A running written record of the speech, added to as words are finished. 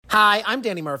Hi, I'm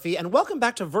Danny Murphy, and welcome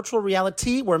back to Virtual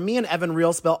Reality, where me and Evan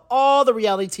Real spill all the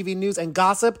reality TV news and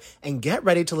gossip, and get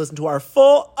ready to listen to our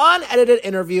full, unedited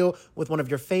interview with one of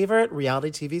your favorite reality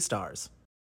TV stars.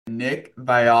 Nick,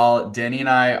 Viall, Danny, and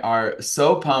I are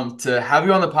so pumped to have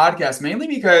you on the podcast, mainly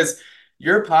because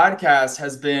your podcast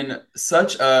has been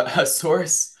such a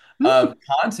source of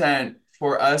content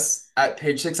for us at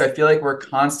Page Six. I feel like we're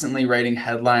constantly writing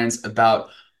headlines about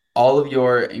all of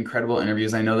your incredible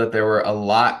interviews. I know that there were a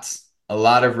lot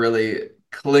of really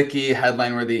clicky,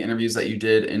 headline-worthy interviews that you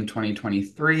did in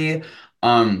 2023.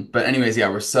 But anyways, yeah,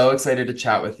 we're so excited to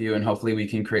chat with you, and hopefully we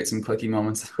can create some clicky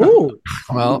moments. Ooh.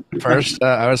 Well, first,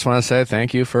 I just want to say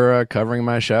thank you for covering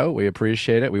my show. We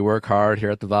appreciate it. We work hard here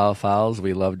at the Viall Files.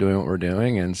 We love doing what we're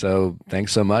doing, and so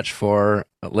thanks so much for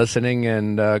listening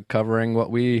and covering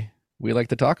what we like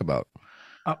to talk about.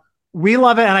 We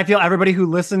love it, and I feel everybody who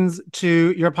listens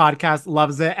to your podcast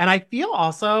loves it. And I feel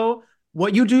also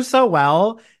what you do so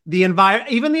well, even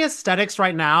the aesthetics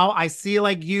right now. I see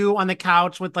like you on the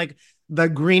couch with like the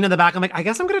green in the back. I'm like, I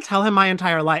guess I'm gonna tell him my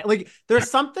entire life. Like,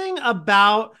 there's something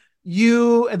about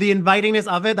you, the invitingness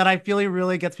of it, that I feel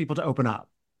really gets people to open up.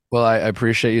 Well, I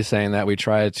appreciate you saying that. We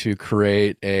try to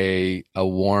create a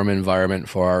warm environment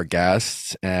for our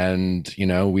guests, and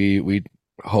we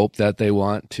hope that they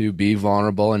want to be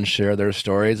vulnerable and share their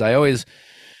stories. I always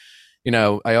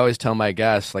tell my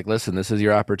guests, like, listen, this is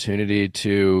your opportunity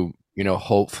to,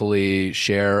 hopefully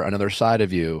share another side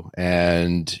of you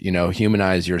and,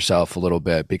 humanize yourself a little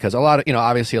bit, because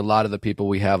obviously a lot of the people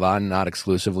we have on, not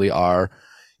exclusively, are,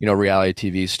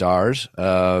 reality TV stars,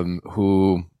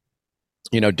 who,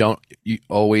 don't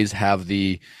always have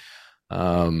the,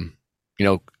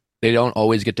 they don't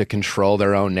always get to control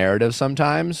their own narrative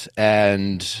sometimes.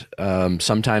 And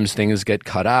sometimes things get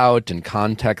cut out and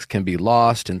context can be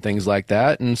lost and things like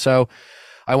that. And so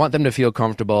I want them to feel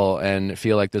comfortable and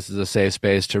feel like this is a safe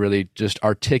space to really just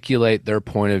articulate their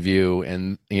point of view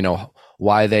and,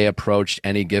 why they approached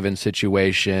any given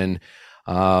situation,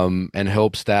 and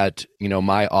hopes that,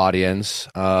 my audience,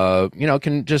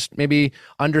 can just maybe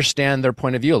understand their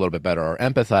point of view a little bit better or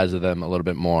empathize with them a little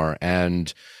bit more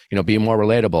and, be more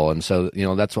relatable. And so,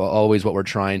 that's always what we're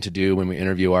trying to do when we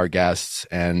interview our guests.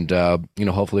 And,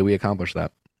 hopefully we accomplish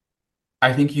that.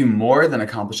 I think you more than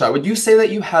accomplish that. Would you say that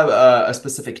you have a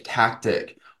specific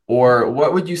tactic, or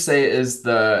what would you say is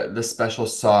the special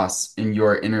sauce in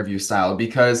your interview style?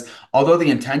 Because although the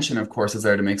intention, of course, is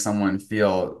there to make someone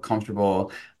feel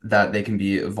comfortable, that they can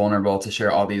be vulnerable to share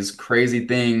all these crazy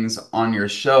things on your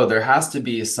show, there has to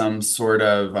be some sort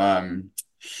of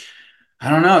I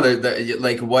don't know.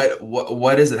 Like,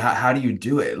 what is it? How do you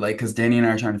do it? Like, because Danny and I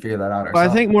are trying to figure that out Well, I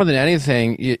ourselves. think more than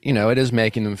anything, it is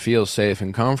making them feel safe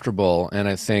and comfortable. And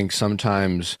I think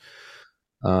sometimes,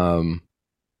 um,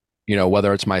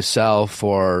 whether it's myself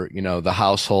or, the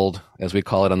household, as we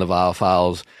call it on the Viall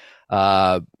Files,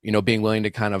 being willing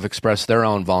to kind of express their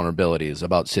own vulnerabilities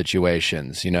about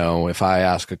situations. If I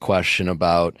ask a question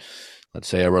about, let's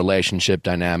say, a relationship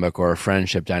dynamic or a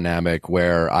friendship dynamic,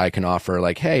 where I can offer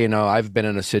like, hey, I've been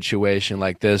in a situation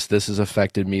like this has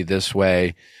affected me this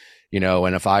way,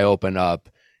 and if I open up,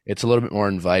 it's a little bit more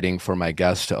inviting for my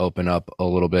guests to open up a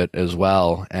little bit as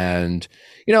well. And,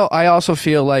 I also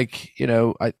feel like,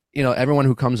 everyone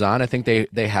who comes on, I think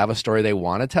they have a story they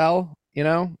want to tell,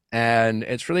 and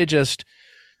it's really just,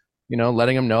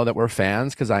 letting them know that we're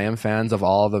fans, because I am fans of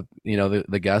all the,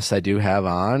 the guests I do have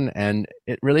on. And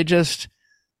it really just,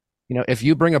 if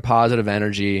you bring a positive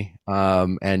energy,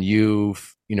 and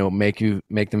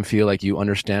make them feel like you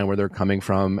understand where they're coming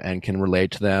from and can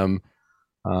relate to them,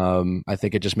 I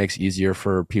think it just makes it easier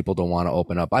for people to want to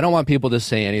open up. I don't want people to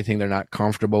say anything they're not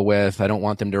comfortable with. I don't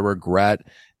want them to regret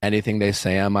anything they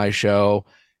say on my show.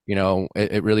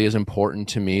 It really is important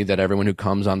to me that everyone who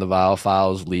comes on the Viall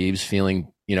Files leaves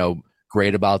feeling,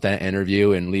 great about that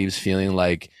interview, and leaves feeling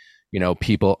like,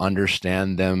 people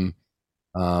understand them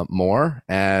more.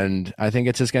 And I think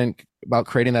it's just about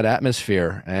creating that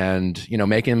atmosphere and,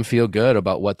 making them feel good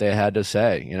about what they had to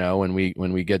say, when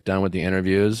we get done with the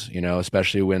interviews,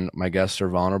 especially when my guests are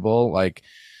vulnerable, like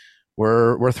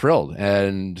we're thrilled,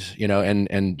 and,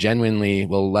 and genuinely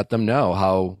will let them know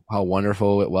how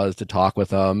wonderful it was to talk with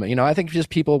them. I think just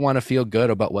people want to feel good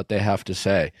about what they have to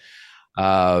say.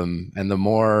 And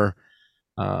the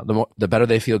better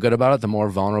they feel good about it, the more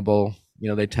vulnerable,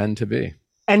 they tend to be.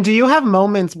 And do you have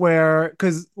moments where,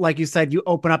 because like you said, you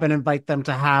open up and invite them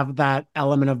to have that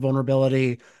element of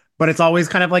vulnerability, but it's always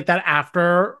kind of like that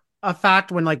after a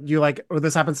fact when like you like, or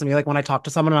this happens to me, like when I talk to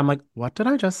someone and I'm like, what did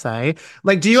I just say?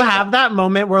 Like, do you have that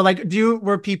moment where like,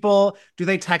 where people, do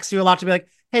they text you a lot to be like,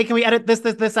 hey, can we edit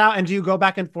this out? And do you go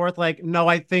back and forth? Like, no,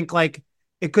 I think like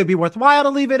it could be worthwhile to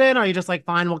leave it in? Or are you just like,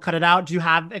 fine, we'll cut it out? Do you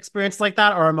have experience like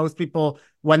that? Or are most people,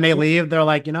 when they leave, they're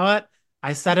like, you know what?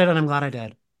 I said it and I'm glad I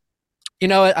did. You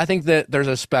know, I think that there's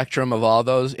a spectrum of all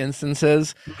those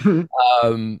instances.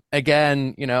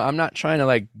 Again, you know, I'm not trying to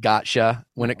like gotcha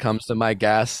when it comes to my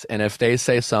guests. And if they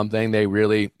say something they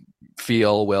really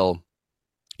feel will,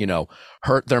 you know,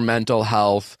 hurt their mental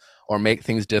health or make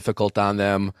things difficult on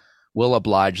them, we'll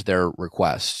oblige their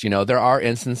requests. You know, there are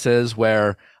instances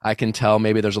where I can tell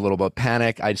maybe there's a little bit of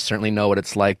panic. I certainly know what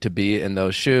it's like to be in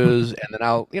those shoes, and then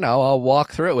I'll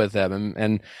walk through it with them.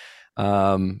 And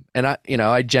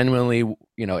I genuinely,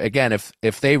 you know, again,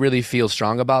 if they really feel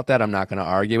strong about that, I'm not going to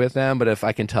argue with them. But if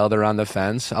I can tell they're on the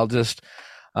fence, I'll just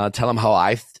tell them how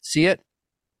I see it,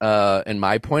 and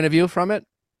my point of view from it.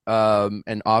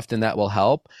 And often that will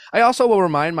help. I also will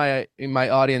remind my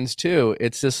audience too.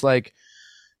 It's just like,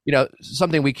 you know,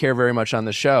 something we care very much on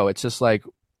the show. It's just like,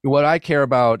 what I care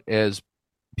about is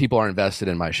people are invested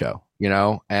in my show, you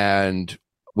know, and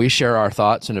we share our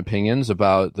thoughts and opinions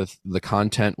about the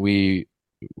content we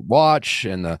watch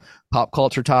and the pop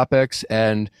culture topics.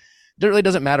 And it really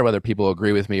doesn't matter whether people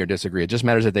agree with me or disagree. It just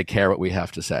matters that they care what we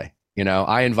have to say. You know,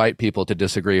 I invite people to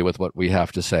disagree with what we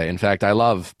have to say. In fact, I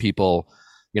love people,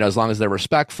 you know, as long as they're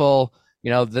respectful. You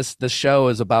know, this show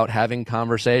is about having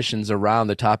conversations around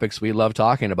the topics we love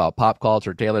talking about: pop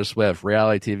culture, Taylor Swift,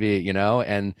 reality TV, you know,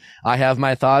 and I have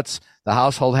my thoughts. The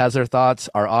household has their thoughts.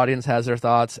 Our audience has their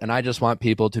thoughts. And I just want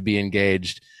people to be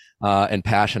engaged and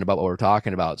passionate about what we're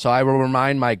talking about. So I will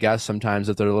remind my guests sometimes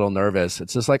if they're a little nervous.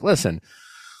 It's just like, listen,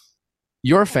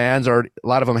 your fans a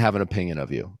lot of them have an opinion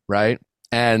of you, right?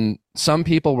 And some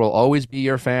people will always be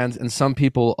your fans and some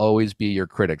people will always be your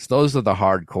critics. Those are the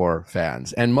hardcore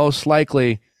fans. And most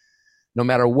likely, no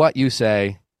matter what you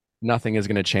say, nothing is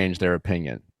going to change their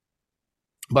opinion.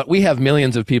 But we have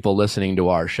millions of people listening to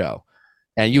our show.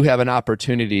 And you have an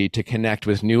opportunity to connect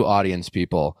with new audience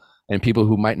people and people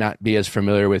who might not be as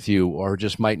familiar with you or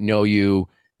just might know you,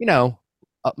 you know,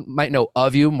 might know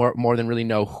of you more than really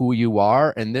know who you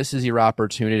are. And this is your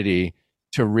opportunity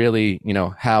to really, you know,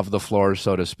 have the floor,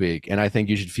 so to speak. And I think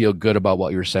you should feel good about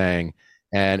what you're saying.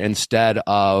 And instead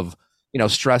of, you know,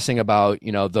 stressing about,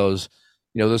 you know, those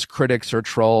critics or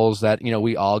trolls that, you know,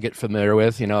 we all get familiar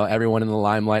with, you know, everyone in the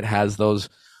limelight has those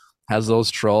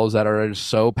trolls that are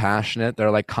so passionate.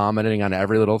 They're like commenting on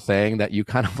every little thing that you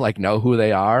kind of like know who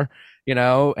they are, you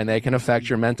know, and they can affect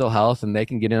your mental health and they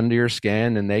can get under your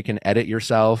skin and they can edit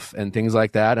yourself and things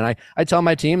like that. And I tell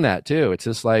my team that too. It's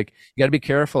just like, you got to be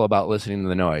careful about listening to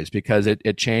the noise because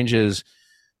it changes,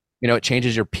 you know, it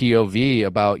changes your POV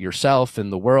about yourself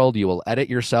and the world. You will edit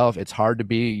yourself. It's hard to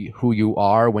be who you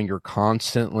are when you're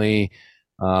constantly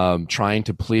trying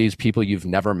to please people you've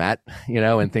never met, you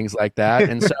know, and things like that.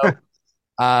 And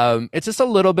so it's just a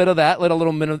little bit of that, a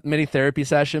little mini therapy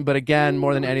session. But again,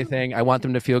 more than anything, I want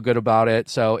them to feel good about it.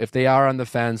 So if they are on the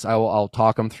fence, I'll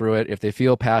talk them through it. If they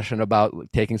feel passionate about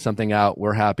taking something out,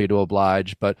 we're happy to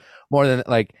oblige. But more than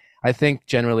like, I think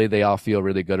generally they all feel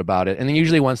really good about it. And then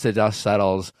usually once the dust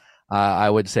settles, I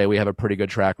would say we have a pretty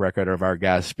good track record of our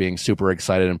guests being super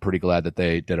excited and pretty glad that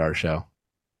they did our show.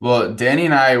 Well, Danny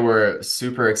and I were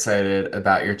super excited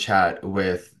about your chat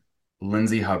with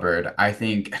Lindsay Hubbard. I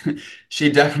think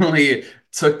she definitely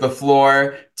took the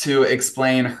floor to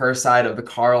explain her side of the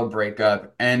Carl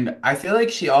breakup. And I feel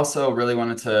like she also really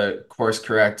wanted to course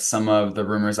correct some of the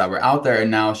rumors that were out there.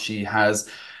 And now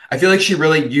I feel like she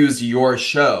really used your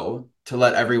show to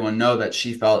let everyone know that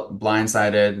she felt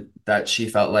blindsided, that she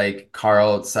felt like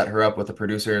Carl set her up with the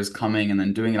producers coming and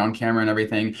then doing it on camera and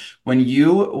everything. When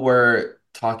you were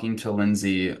talking to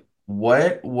Lindsay,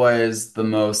 what was the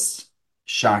most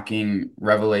shocking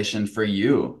revelation for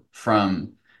you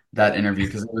from that interview?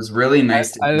 Because it was really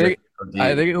nice to hear.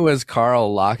 I think it was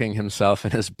Carl locking himself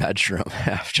in his bedroom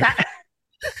after.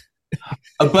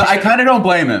 But I kind of don't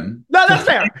blame him. No, that's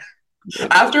fair.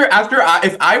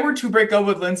 If I were to break up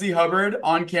with Lindsay Hubbard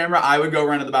on camera, I would go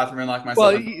run to the bathroom and lock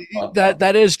myself in. Well,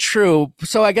 that is true.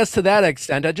 So I guess to that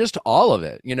extent, just all of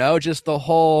it, you know, just the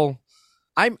whole.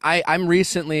 I'm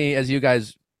recently, as you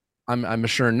guys, I'm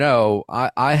sure know,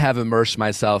 I have immersed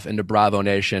myself into Bravo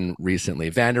Nation recently.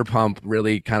 Vanderpump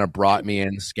really kind of brought me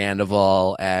in,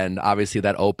 Scandival, and obviously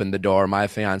that opened the door. My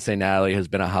fiance Natalie has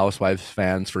been a Housewives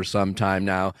fan for some time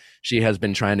now. She has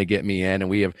been trying to get me in, and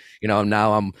we have, you know,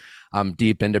 now I'm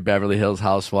deep into Beverly Hills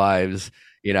Housewives.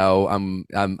 You know,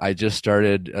 I just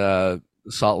started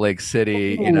Salt Lake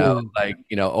City. You know, like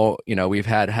we've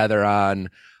had Heather on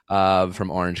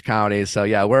from Orange County. So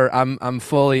yeah, I'm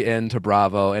fully into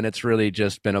Bravo, and it's really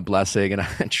just been a blessing, and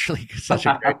it's really such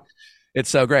a It's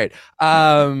so great.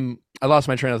 I lost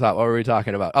my train of thought. What were we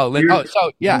talking about?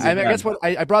 So yeah, I guess what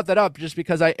I brought that up just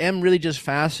because I am really just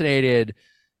fascinated,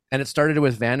 and it started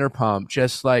with Vanderpump.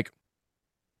 Just like,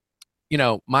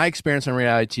 my experience on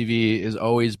reality TV has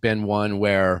always been one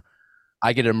where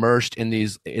I get immersed in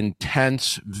these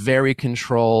intense, very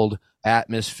controlled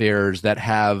atmospheres that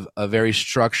have a very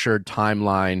structured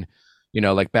timeline.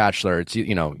 Like Bachelor, it's,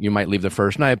 you might leave the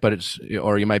first night,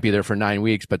 or you might be there for 9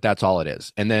 weeks, but that's all it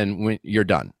is. And then when you're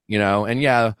done, and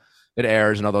yeah, it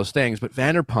airs and all those things. But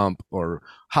Vanderpump or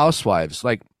Housewives,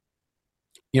 like,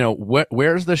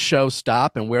 where's the show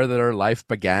stop and where their life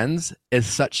begins is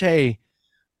such a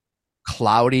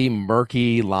cloudy,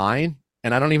 murky line.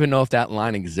 And I don't even know if that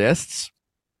line exists.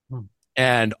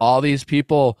 And all these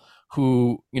people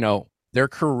who, their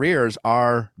careers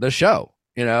are the show.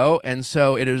 And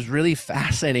so it is really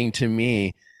fascinating to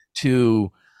me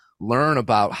to learn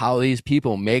about how these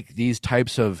people make these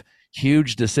types of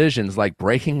huge decisions, like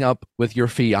breaking up with your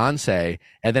fiance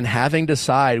and then having to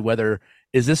decide whether,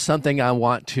 is this something I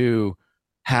want to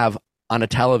have on a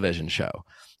television show?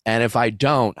 And if I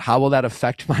don't, how will that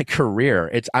affect my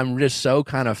career? I'm just so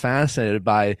kind of fascinated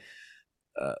by,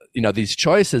 these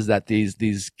choices that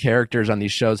these characters on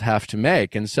these shows have to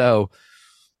make. And so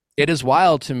it is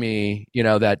wild to me,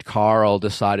 that Carl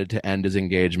decided to end his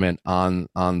engagement on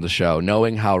the show,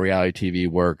 knowing how reality TV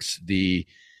works, the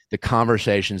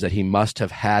conversations that he must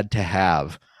have had to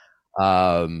have.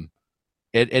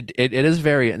 It is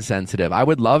very insensitive. I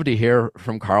would love to hear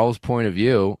from Carl's point of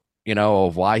view,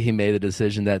 of why he made the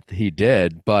decision that he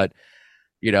did. But,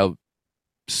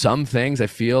 some things I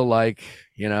feel like,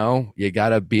 you got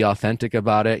to be authentic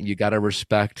about it. You got to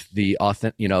respect the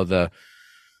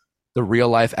real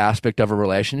life aspect of a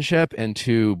relationship, and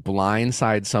to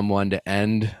blindside someone to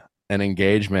end an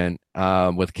engagement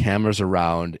with cameras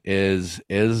around is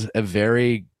a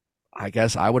very, I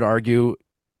guess I would argue,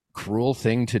 cruel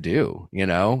thing to do,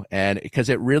 and because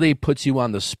it really puts you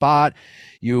on the spot.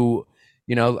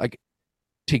 Like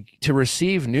to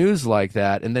receive news like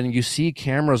that, and then you see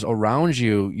cameras around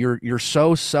you, you're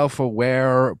so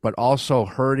self-aware but also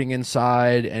hurting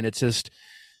inside. And it's just,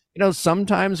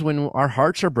 sometimes when our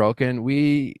hearts are broken,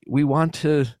 we want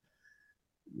to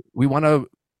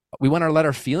let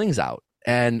our feelings out.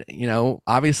 And,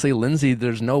 obviously Lindsay,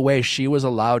 there's no way she was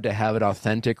allowed to have an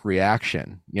authentic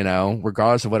reaction,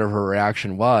 regardless of whatever her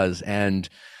reaction was. And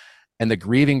the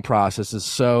grieving process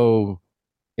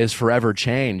is forever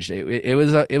changed. It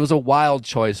was a wild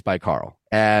choice by Carl.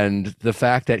 And the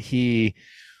fact that he,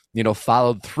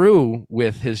 followed through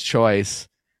with his choice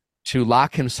to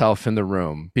lock himself in the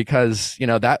room, because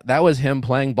that was him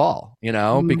playing ball,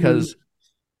 because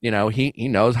he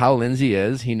knows how Lindsay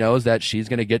is. He knows that she's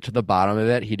going to get to the bottom of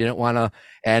it. He didn't want to,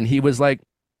 and he was like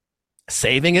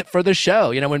saving it for the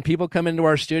show. When people come into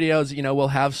our studios, we'll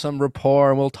have some rapport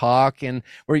and we'll talk, and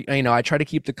I try to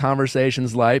keep the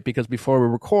conversations light, because before we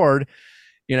record,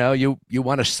 you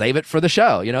want to save it for the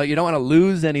show. You don't want to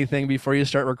lose anything before you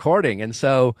start recording. And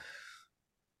so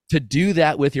to do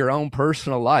that with your own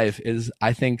personal life is,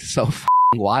 I think, so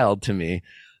wild to me,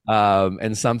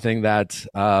 and something that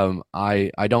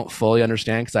I don't fully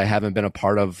understand, because I haven't been a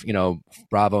part of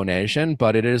Bravo Nation.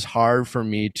 But it is hard for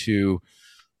me to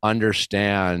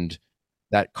understand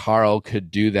that Carl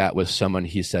could do that with someone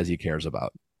he says he cares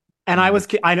about. And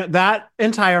I know that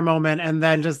entire moment, and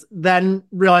then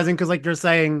realizing, because like you're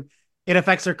saying, it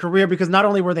affects her career, because not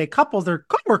only were they couples, they're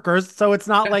coworkers. So it's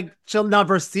not like she'll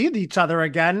never see each other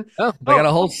again. Oh, they got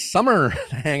a whole summer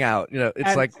to hang out.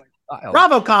 It's like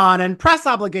BravoCon and press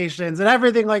obligations and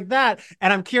everything like that.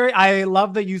 And I'm curious. I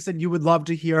love that you said you would love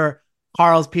to hear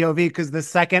Carl's POV, because the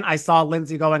second I saw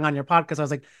Lindsay going on your podcast, I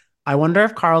was like, I wonder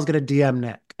if Carl's going to DM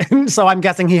Nick. And so I'm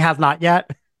guessing he has not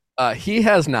yet. He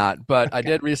has not, but okay. I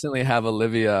did recently have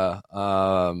Olivia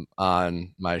on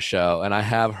my show, and I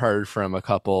have heard from a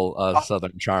couple of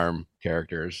Southern Charm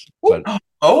characters. But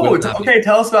okay.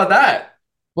 Tell us about that.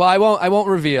 Well, I won't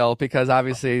reveal, because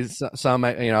obviously some,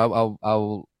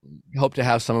 I'll hope to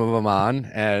have some of them on,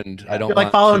 and I don't You're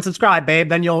like follow and subscribe, babe.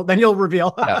 Then you'll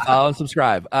reveal. Yeah, follow and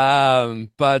subscribe.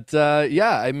 But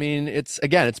I mean, it's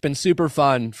been super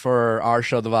fun for our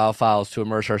show, The Viall Files, to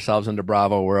immerse ourselves into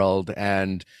Bravo world.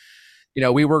 And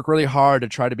we work really hard to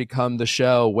try to become the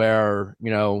show where,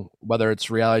 whether it's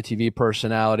reality TV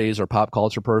personalities or pop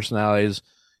culture personalities,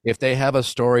 if they have a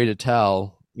story to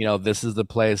tell, this is the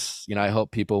place, I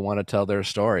hope people want to tell their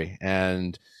story.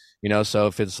 And, so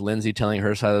if it's Lindsay telling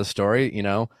her side of the story,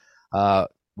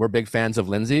 we're big fans of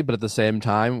Lindsay, but at the same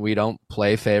time, we don't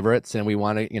play favorites, and we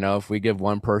want to, if we give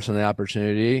one person the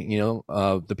opportunity,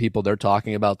 the people they're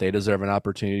talking about, they deserve an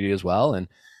opportunity as well. And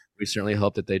we certainly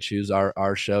hope that they choose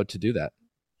our show to do that.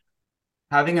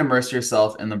 Having immersed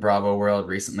yourself in the Bravo world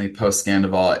recently post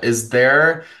Scandival, is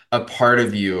there a part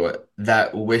of you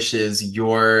that wishes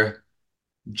your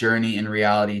journey in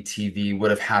reality TV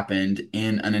would have happened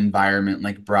in an environment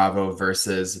like Bravo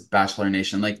versus Bachelor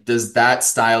Nation? Like, does that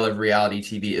style of reality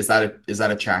TV, is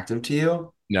that attractive to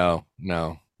you? No,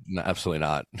 absolutely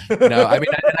not. No, I mean,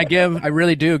 I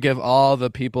really do give all the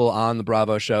people on the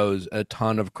Bravo shows a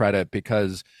ton of credit,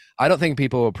 because I don't think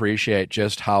people appreciate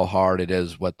just how hard it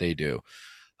is what they do,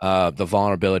 the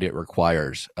vulnerability it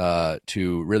requires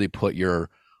to really put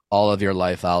all of your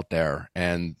life out there,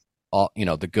 and all,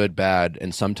 the good, bad,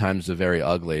 and sometimes the very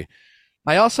ugly.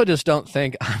 I also just don't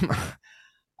think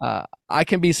I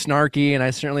can be snarky, and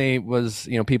I certainly was,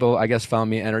 people, I guess, found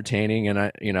me entertaining,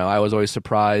 and I was always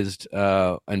surprised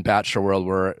in Bachelor World,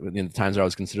 where in the times where I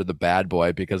was considered the bad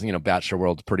boy, because, Bachelor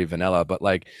World's pretty vanilla, but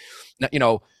like,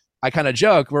 I kind of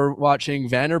joke, we're watching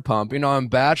Vanderpump, in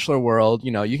Bachelor World,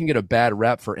 you can get a bad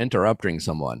rep for interrupting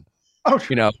someone. Oh,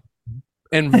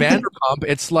 In Vanderpump,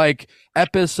 it's like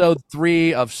episode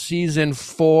 3 of season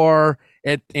 4,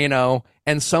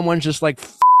 and someone just like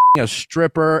a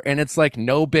stripper, and it's like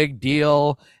no big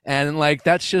deal, and like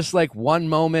that's just like one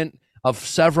moment of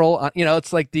several.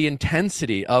 It's like the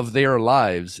intensity of their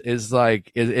lives is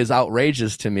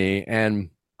outrageous to me, and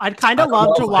I'd kind of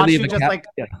love to watch you just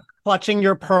clutching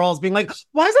your pearls, being like,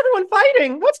 "Why is everyone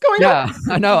fighting? What's going on?" Yeah,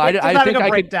 I know. I think I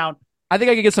could. Down. I think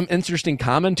I could get some interesting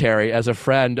commentary as a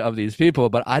friend of these people,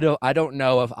 but I don't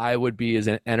know if I would be as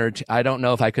I don't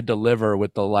know if I could deliver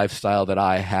with the lifestyle that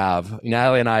I have.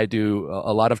 Natalie and I do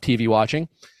a lot of TV watching.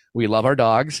 We love our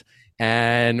dogs,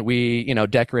 and we,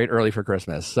 decorate early for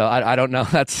Christmas. So I don't know.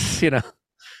 That's,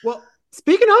 Well,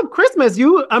 speaking of Christmas,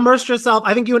 you immersed yourself.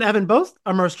 I think you and Evan both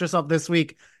immersed yourself this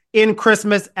week in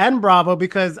Christmas and Bravo,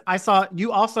 because I saw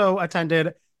you also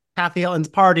attended Kathy Hilton's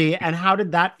party. And how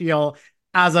did that feel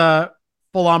as a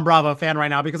full-on Bravo fan right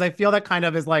now? Because I feel that kind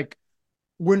of is like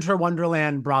Winter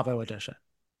Wonderland Bravo edition.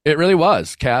 It really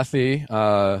was. Kathy,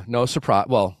 no surprise.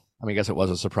 Well, I mean, I guess it was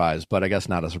a surprise, but I guess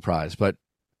not a surprise. But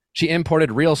she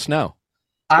imported real snow.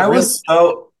 I was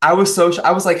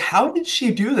like, how did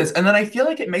she do this? And then I feel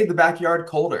like it made the backyard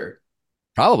colder.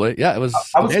 Probably, yeah. It was.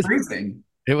 I was freezing.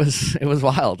 It was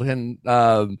wild. And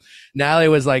Natalie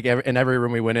was like, in every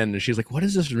room we went in, and she's like, "What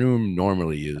is this room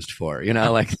normally used for?"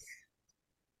 Like.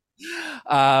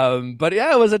 But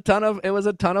yeah, it was a ton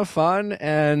of fun,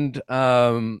 and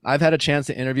I've had a chance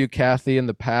to interview Kathy in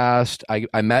the past.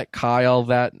 I met Kyle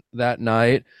that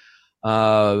night,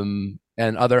 and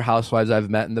other housewives I've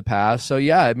met in the past. So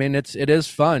yeah, I mean, it is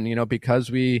fun,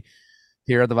 because we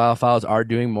here at the Viall Files are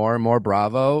doing more and more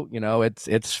Bravo.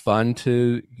 It's fun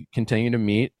to continue to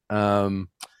meet some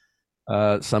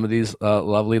of these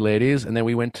lovely ladies. And then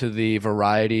we went to the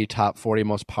Variety Top 40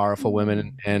 Most Powerful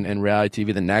Women in Reality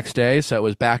TV the next day. So it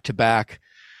was back-to-back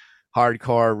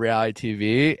hardcore reality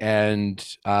TV, and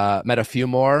met a few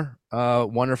more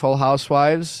wonderful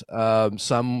housewives.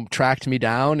 Some tracked me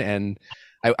down, and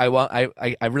I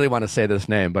really want to say this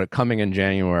name, but coming in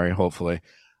January, hopefully.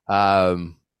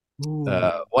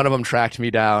 One of them tracked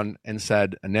me down and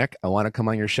said, "Nick, I want to come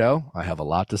on your show. I have a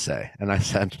lot to say." And I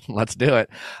said, "Let's do it."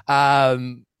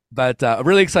 But I'm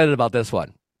really excited about this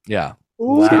one. Yeah.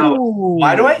 Wow.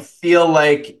 Why do I feel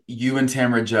like you and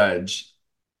Tamara Judge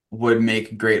would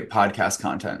make great podcast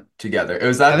content together?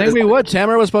 I think we would.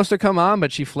 Tamara was supposed to come on,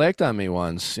 but she flaked on me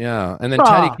once. Yeah. And then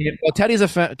Teddy came.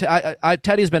 Well,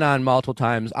 Teddy's been on multiple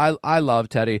times. I love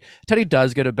Teddy. Teddy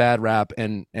does get a bad rap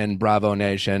in Bravo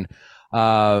Nation.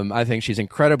 I think she's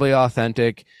incredibly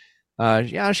authentic.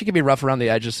 Yeah, she can be rough around the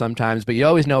edges sometimes, but you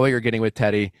always know what you're getting with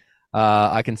Teddy.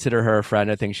 I consider her a friend.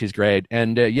 I think she's great.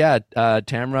 And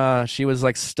Tamara, she was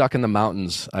like stuck in the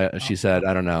mountains. She said,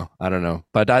 I don't know.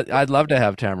 But I'd love to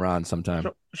have Tamara on sometime.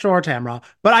 Sure, Tamara.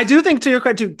 But I do think, to your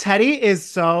credit too, Teddy is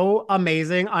so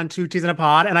amazing on Two Teas in a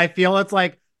Pod. And I feel it's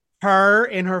like her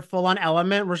in her full-on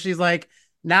element, where she's like,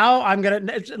 now I'm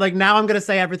gonna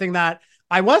say everything that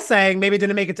I was saying, maybe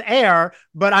didn't make it to air,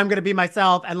 but I'm going to be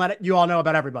myself and let you all know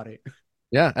about everybody.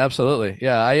 Yeah, absolutely.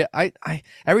 Yeah. I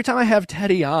every time I have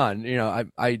Teddy on,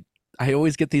 I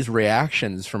always get these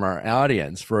reactions from our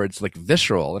audience where it's like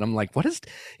visceral. And I'm like, what is,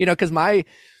 cause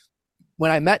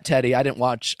when I met Teddy, I didn't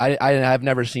watch, I've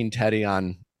never seen Teddy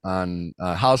on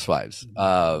Housewives.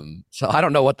 So I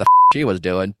don't know what the she was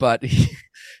doing, but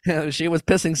she was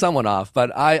pissing someone off,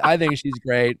 but I think she's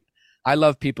great. I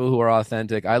love people who are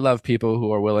authentic. I love people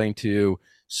who are willing to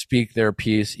speak their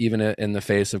piece, even in the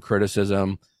face of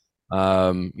criticism.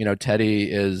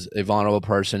 Teddy is a vulnerable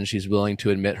person. She's willing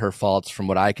to admit her faults, from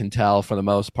what I can tell, for the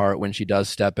most part, when she does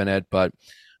step in it. But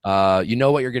you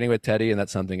know what you're getting with Teddy, and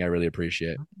that's something I really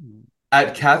appreciate.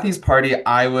 At Kathy's party,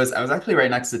 I was actually right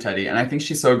next to Teddy, and I think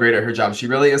she's so great at her job. She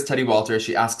really is Teddy Walter.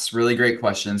 She asks really great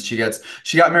questions. She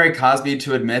got Mary Cosby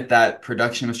to admit that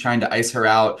production was trying to ice her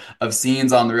out of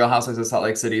scenes on The Real Housewives of Salt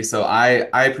Lake City. So I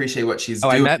appreciate what she's Oh,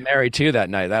 I doing. met Mary too that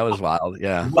night. That was wild.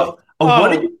 Yeah. What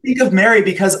did Oh, you think of Mary?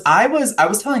 Because I was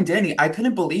telling Danny, I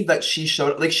couldn't believe that she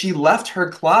showed like she left her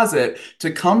closet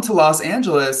to come to Los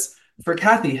Angeles for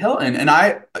Kathy Hilton, and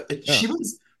Yeah. she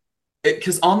was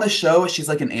because on the show she's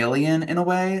like an alien in a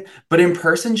way, but in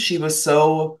person she was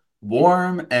so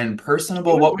warm and She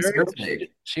personable. was What was very your she,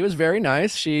 take? she was very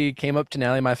nice. She came up to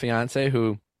Natalie, my fiance,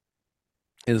 who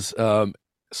is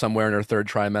somewhere in her third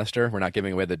trimester. We're not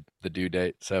giving away the due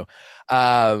date. So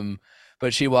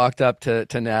but she walked up to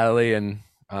Natalie and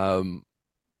um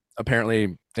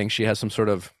apparently thinks she has some sort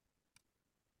of,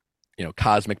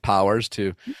 cosmic powers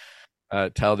to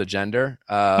tell the gender.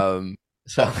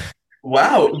 So Oh,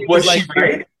 wow, she was was she like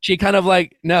right? she kind of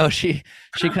like no, she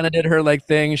kind of did her like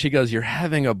thing. She goes, "You're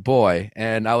having a boy,"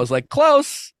 and I was like,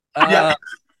 "Close." Yeah.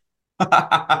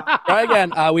 Try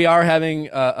again. We are having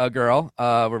a girl.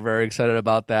 We're very excited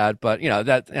about that. But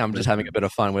I'm just having a bit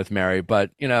of fun with Mary.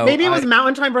 But maybe it was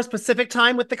Mountain Time versus Pacific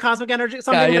Time with the cosmic energy, yeah,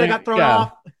 something that got thrown yeah,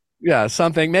 off. yeah,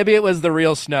 something. Maybe it was the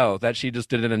real snow that she just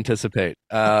didn't anticipate.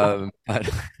 But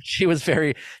she was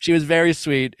very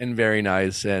sweet and very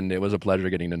nice, and it was a pleasure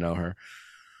getting to know her.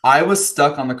 I was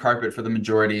stuck on the carpet for the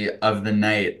majority of the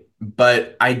night,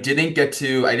 but I didn't get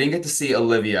to see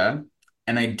Olivia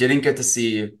and I didn't get to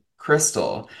see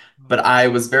Crystal. But I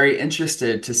was very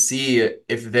interested to see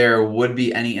if there would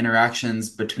be any interactions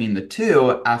between the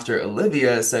two after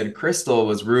Olivia said Crystal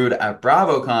was rude at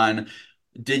BravoCon.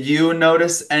 Did you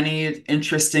notice any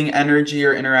interesting energy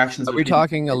or interactions Are we between?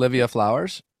 talking Olivia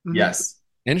Flowers? Mhm. Yes.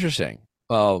 Interesting.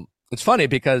 Well, it's funny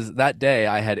because that day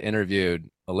I had interviewed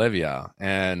Olivia,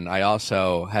 and I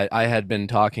had been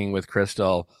talking with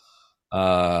Crystal.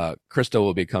 Crystal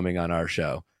will be coming on our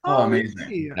show Oh, Oh, amazing.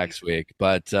 really? next week.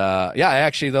 But yeah,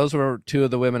 actually, those were two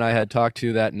of the women I had talked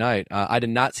to that night. I did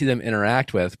not see them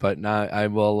interact with, but now I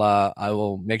will. I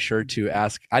will make sure to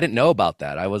ask. I didn't know about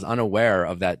that. I was unaware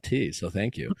of that tea, so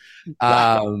thank you.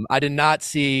 I did not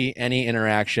see any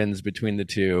interactions between the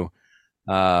two,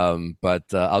 but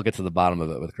I'll get to the bottom of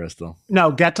it with Crystal.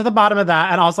 No, get to the bottom of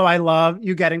that. And also, I love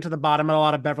you getting to the bottom of a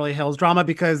lot of Beverly Hills drama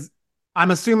because I'm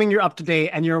assuming you're up to date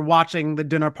and you're watching the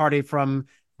dinner party from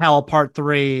Hell Part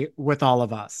 3 with all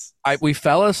of us. We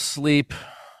fell asleep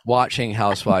watching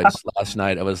Housewives last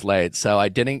night. It was late, so I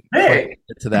didn't quite Hey,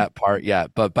 get to that part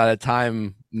yet. But by the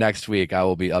time next week, I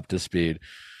will be up to speed.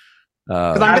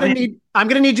 Because I'm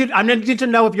gonna need to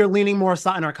know if you're leaning more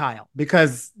Sutton or Kyle,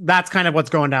 because that's kind of what's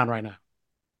going down right now.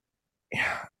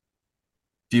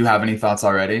 do you have any thoughts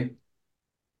already?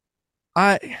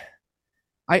 I,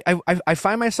 I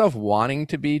find myself wanting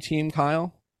to be Team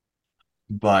Kyle,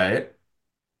 But,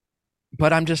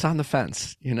 but I'm just on the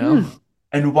fence. Hmm.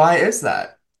 and why is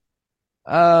that?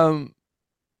 Um,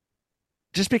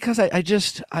 just because I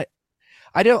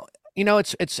don't.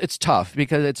 It's tough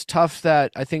because it's tough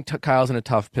that I think Kyle's in a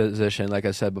tough position. Like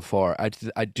I said before,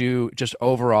 I do just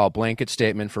overall blanket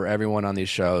statement for everyone on these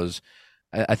shows.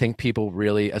 I think people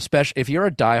really, especially if you're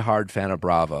a diehard fan of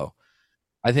Bravo,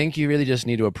 I think you really just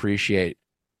need to appreciate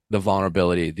the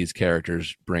vulnerability these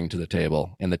characters bring to the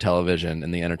table and the television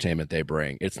and the entertainment they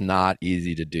bring. It's not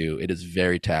easy to do. It is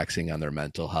very taxing on their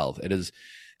mental health. It is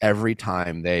every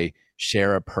time they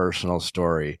share a personal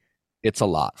story, it's a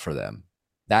lot for them.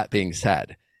 That being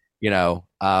said,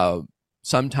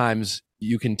 sometimes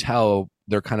you can tell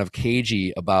they're kind of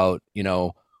cagey about,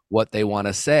 what they want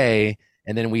to say.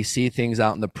 And then we see things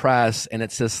out in the press and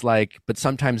it's just like, but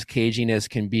sometimes caginess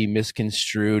can be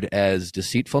misconstrued as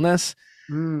deceitfulness.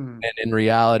 Hmm. And in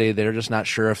reality, they're just not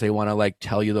sure if they want to like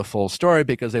tell you the full story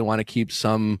because they want to keep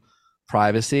some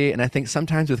privacy. And I think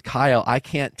sometimes with Kyle, I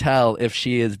can't tell if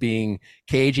she is being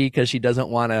cagey because she doesn't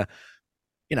want to,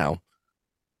 you know,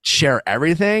 share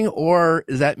everything, or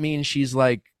does that mean she's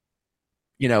like,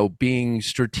 being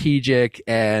strategic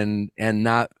and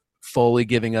not fully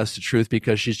giving us the truth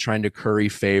because she's trying to curry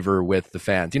favor with the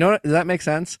fans? Does that make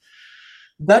sense?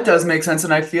 That does make sense.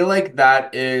 And I feel like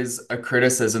that is a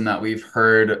criticism that we've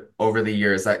heard over the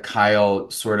years that Kyle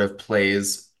sort of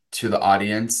plays to the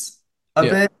audience a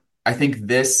Yeah. bit. I think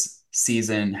this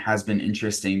season has been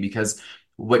interesting because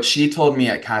what she told me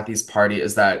at Kathy's party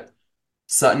is that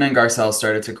Sutton and Garcelle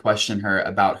started to question her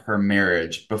about her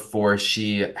marriage before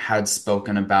she had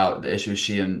spoken about the issues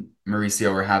she and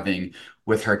Mauricio were having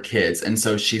with her kids. And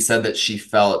so she said that she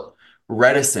felt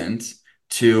reticent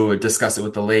to discuss it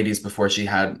with the ladies before she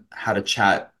had a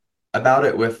chat about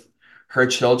it with her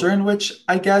children, which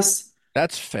I guess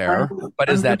That's fair, but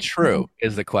is that true?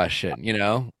 Is the question.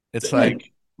 It's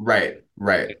like, right.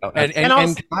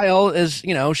 and Kyle is,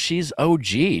 she's OG.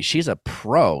 She's a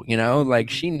pro. Like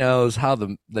she knows how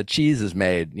the cheese is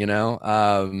made.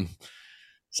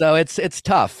 So it's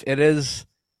tough. It is.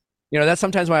 That's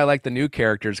sometimes why I like the new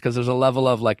characters, because there's a level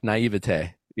of like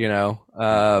naivete,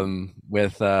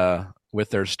 with their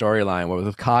storyline.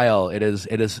 With Kyle,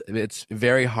 it's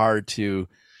very hard to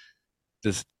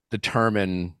just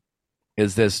determine,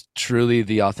 is this truly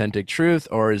the authentic truth,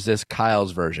 or is this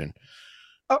Kyle's version?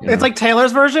 It's like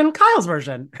Taylor's version, Kyle's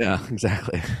version. Yeah,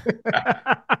 exactly.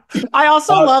 I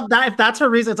also love that if that's her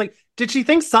reason. It's like, did she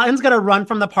think Sutton's gonna run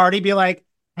from the party, be like,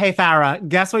 "Hey, Farrah,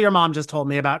 guess what your mom just told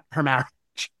me about her marriage?"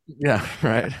 Yeah,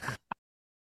 right.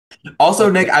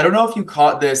 Also, Nick, I don't know if you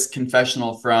caught this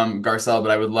confessional from Garcelle,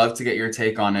 but I would love to get your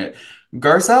take on it.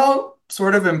 Garcelle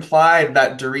sort of implied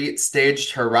that Dorit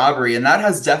staged her robbery, and that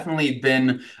has definitely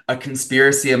been a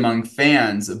conspiracy among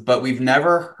fans, but we've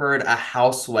never heard a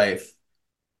housewife.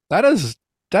 That is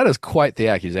quite the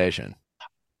accusation.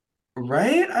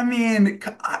 Right? I mean,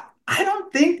 I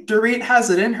don't think Dorit has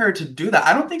it in her to do that.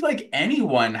 I don't think like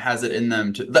anyone has it in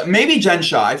them to. Maybe Jen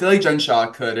Shaw. I feel like Jen Shaw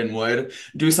could and would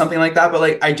do something like that, but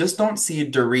like I just don't see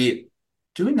Dorit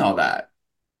doing all that.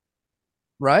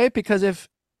 Right? Because if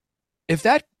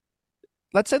that,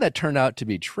 let's say that turned out to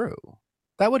be true,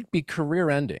 that would be career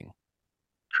ending.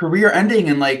 Career ending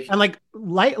and I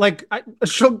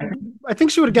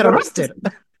think she would get arrested.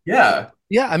 Yeah.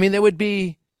 Yeah, I mean, there would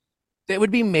be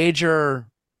major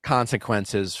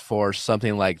consequences for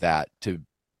something like that to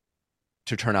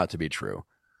turn out to be true.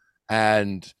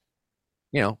 And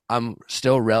I'm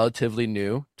still relatively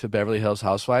new to Beverly Hills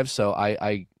Housewives, so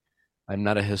I'm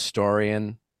not a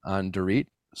historian on Dorit,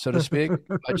 so to speak,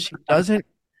 but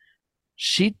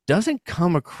she doesn't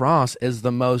come across as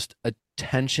the most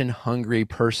attention hungry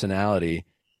personality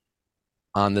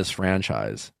on this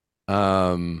franchise.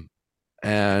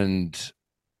 And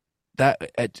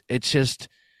that it's just,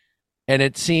 and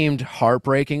it seemed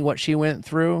heartbreaking what she went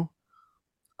through.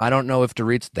 I don't know if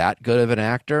Dorit's that good of an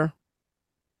actor,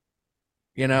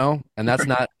 and that's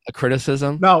not a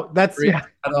criticism. No, that's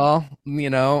at all,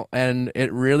 and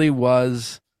it really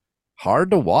was hard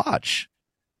to watch.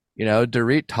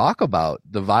 Dorit talk about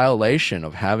the violation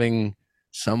of having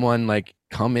someone like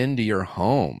come into your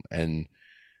home, and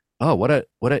oh, what a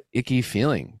icky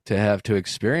feeling to have to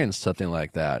experience something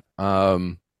like that.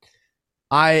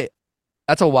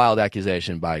 That's a wild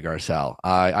accusation by Garcelle.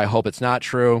 I hope it's not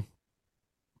true.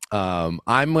 I'm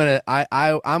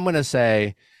gonna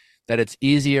say that it's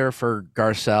easier for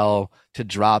Garcelle to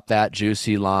drop that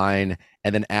juicy line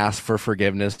and then ask for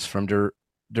forgiveness from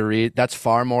Dorit. That's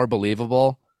far more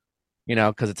believable,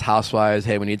 because it's Housewives.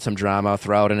 Hey, we need some drama.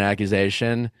 Throw out an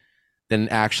accusation, than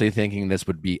actually thinking this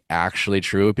would be actually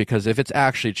true. Because if it's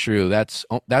actually true, that's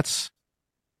a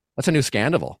new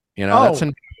scandal. That's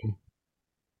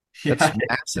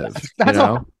massive.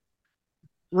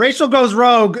 Rachel goes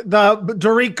rogue. The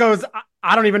Dorit goes.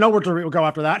 I don't even know where Dorit will go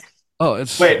after that. Oh,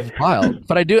 it's wild.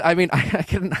 But I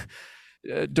can.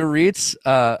 Dorit's.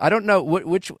 I don't know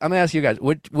which. I'm gonna ask you guys.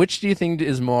 Which do you think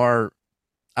is more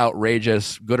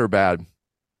outrageous, good or bad?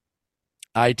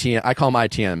 ITM. I call them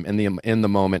ITM in the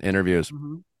moment interviews.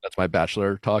 Mm-hmm. That's my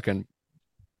bachelor talking.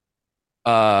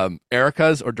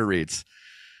 Erica's or Dorit's.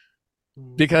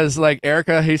 Because like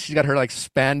Erica, she's got her like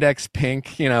spandex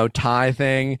pink, tie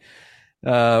thing,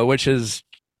 which is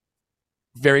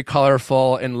very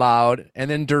colorful and loud.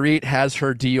 And then Dorit has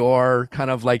her Dior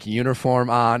kind of like uniform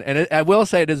on. And I will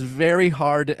say it is very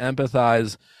hard to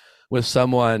empathize with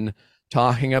someone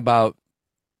talking about,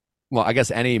 well, I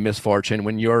guess any misfortune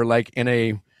when you're like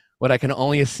in what I can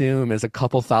only assume is a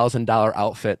couple $1,000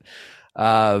 outfit.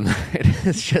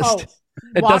 It's just,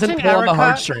 it doesn't pull on the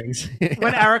heartstrings.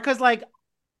 When Erica's like,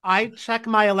 I check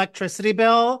my electricity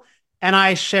bill and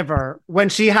I shiver when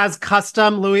she has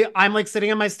custom Louis. I'm like sitting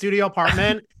in my studio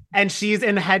apartment and she's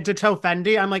in head to toe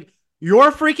Fendi. I'm like,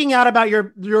 you're freaking out about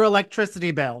your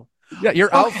electricity bill. Yeah,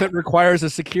 your outfit requires a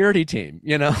security team,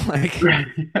 like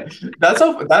that's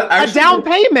a down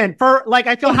payment for like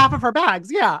I feel half of her bags.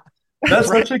 Yeah. That's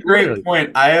such a great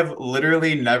point. I have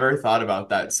literally never thought about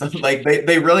that. So like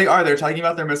they really are. They're talking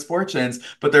about their misfortunes,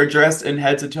 but they're dressed in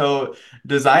head to toe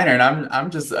designer. And I'm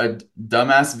just a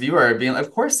dumbass viewer being like,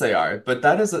 of course they are. But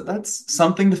that's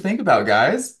something to think about,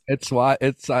 guys. It's why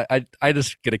I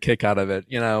just get a kick out of it.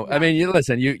 Yeah. I mean,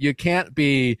 you can't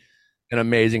be an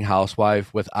amazing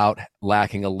housewife without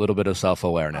lacking a little bit of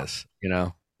self-awareness,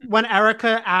 When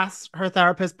Erica asked her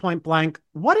therapist point blank,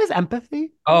 what is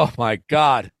empathy? Oh my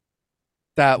God.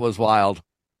 That was wild.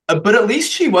 But at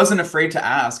least she wasn't afraid to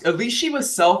ask. At least she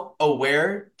was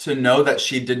self-aware to know that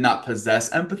she did not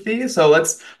possess empathy. So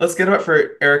let's get up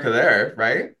for Erica there,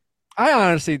 right? I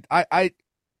honestly, I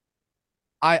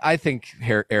think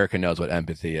Erica knows what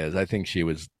empathy is. I think she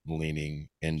was leaning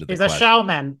into the He's a question.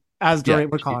 showman, as Yeah,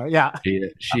 Dorit would call her. Yeah.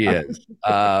 she is.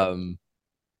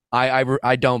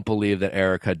 I don't believe that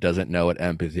Erica doesn't know what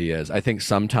empathy is. I think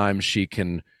sometimes she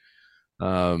can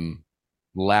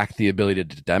lack the ability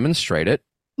to demonstrate it,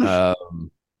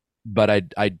 but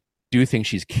I do think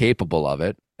she's capable of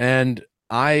it. And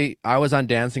I was on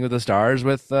Dancing with the Stars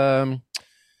with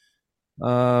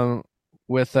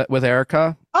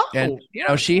Erica, and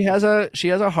she has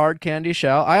a hard candy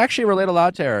shell. I actually relate a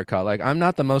lot to Erica. Like, I'm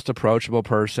not the most approachable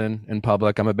person in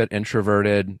public. I'm a bit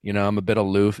introverted. I'm a bit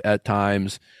aloof at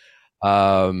times.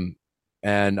 And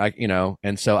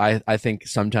and so I think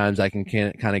sometimes I can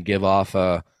kind of give off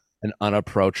an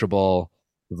unapproachable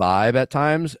vibe at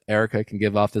times. Erica can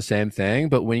give off the same thing,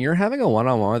 but when you're having a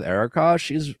one-on-one with Erica,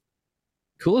 she's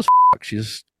cool as fuck.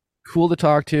 She's cool to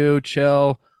talk to,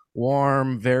 chill,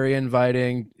 warm, very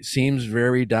inviting, seems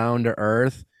very down to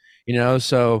earth,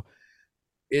 so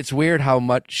it's weird how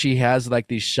much she has like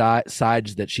these shy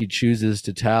sides that she chooses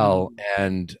to tell.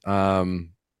 And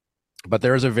but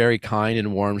there's a very kind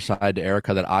and warm side to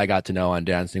Erica that I got to know on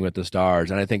Dancing with the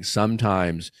Stars. And I think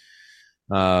sometimes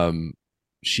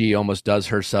she almost does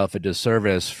herself a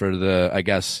disservice for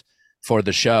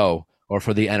the show or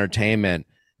for the entertainment.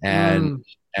 And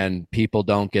people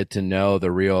don't get to know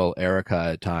the real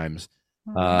Erica at times.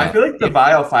 I feel like the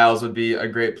Viall Files would be a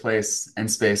great place and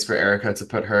space for Erica to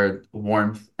put her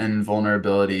warmth and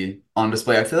vulnerability on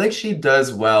display. I feel like she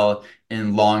does well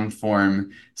in long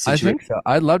form situations. I think so.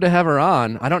 I'd love to have her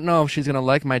on. I don't know if she's going to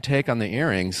like my take on the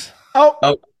earrings.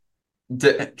 Oh,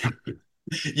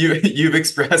 you've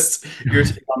expressed your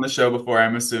take on the show before,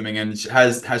 I'm assuming, and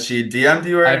has she DM'd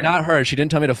you? I've not heard. She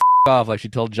didn't tell me to off like she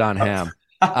told John Hamm.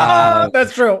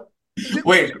 That's true.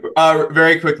 Wait,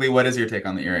 very quickly, what is your take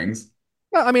on the earrings?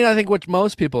 Well, I mean, I think what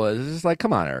most people is just like,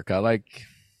 come on, Erica. Like,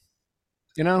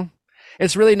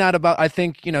 it's really not about, I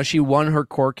think, she won her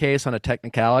court case on a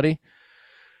technicality.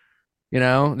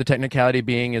 The technicality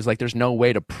being is like, there's no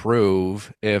way to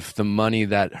prove if the money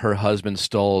that her husband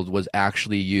stole was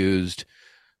actually used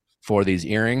for these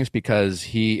earrings, because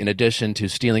he, in addition to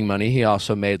stealing money, he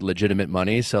also made legitimate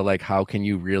money. So like, how can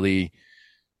you really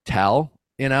tell,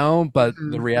 but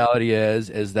the reality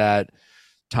is that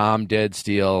Tom did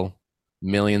steal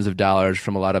millions of dollars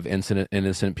from a lot of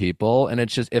innocent people. And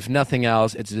it's just, if nothing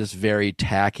else, it's just very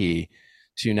tacky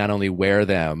to not only wear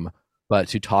them, but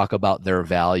to talk about their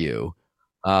value.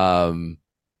 And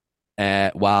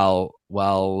while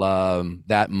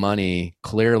that money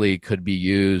clearly could be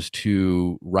used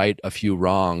to right a few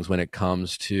wrongs when it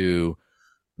comes to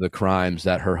the crimes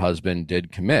that her husband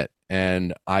did commit.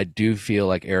 And I do feel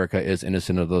like Erica is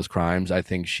innocent of those crimes. I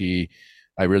think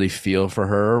I really feel for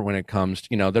her when it comes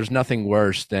to, there's nothing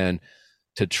worse than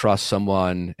to trust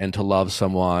someone and to love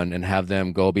someone and have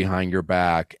them go behind your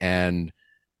back and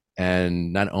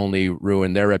not only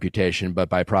ruin their reputation, but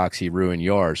by proxy ruin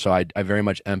yours. So I very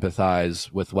much empathize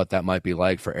with what that might be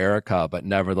like for Erica, but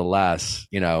nevertheless,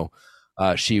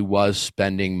 she was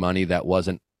spending money that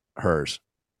wasn't hers,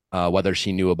 whether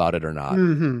she knew about it or not.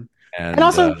 Mm-hmm. And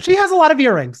also, she has a lot of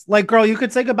earrings. Like, girl, you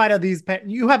could say goodbye to these.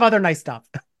 You have other nice stuff.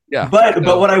 Yeah. But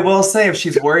what I will say, if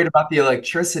she's worried about the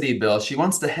electricity bill, she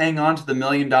wants to hang on to the $1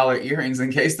 million earrings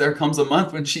in case there comes a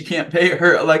month when she can't pay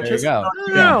her electricity bill.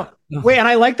 No. Wait, and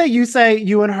I like that you say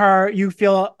you and her, you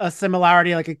feel a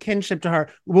similarity, like a kinship to her.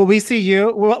 Will we see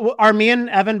you? Are me and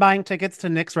Evan buying tickets to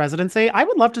Nick's residency? I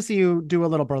would love to see you do a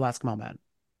little burlesque moment.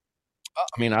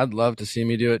 I mean, I'd love to see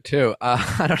me do it too.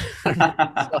 I don't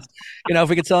know. If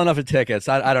we could sell enough of tickets,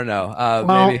 I don't know.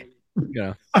 Maybe,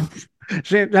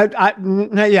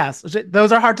 yes,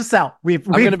 those are hard to sell.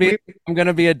 I'm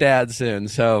gonna be a dad soon,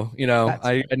 so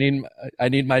I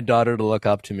need my daughter to look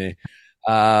up to me.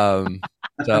 So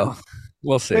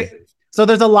we'll see. So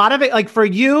there's a lot of it. Like for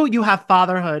you, you have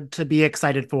fatherhood to be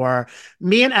excited for.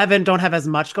 Me and Evan don't have as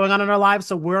much going on in our lives,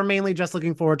 so we're mainly just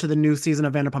looking forward to the new season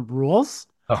of Vanderpump Rules.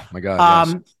 Oh my God!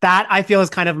 Yes. That I feel is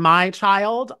kind of my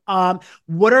child.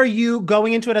 What are you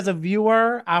going into it as a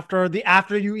viewer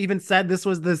after you even said this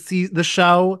was the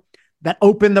show that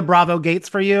opened the Bravo gates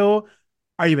for you?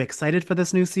 Are you excited for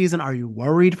this new season? Are you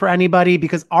worried for anybody?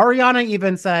 Because Ariana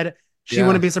even said she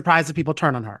wouldn't be surprised if people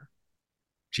turn on her.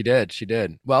 She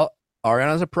did. Well,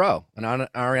 Ariana's a pro, and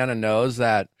Ariana knows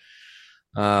that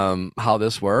how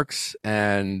this works,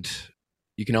 and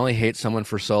you can only hate someone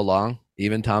for so long.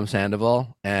 Even Tom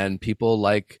Sandoval, and people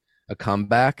like a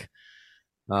comeback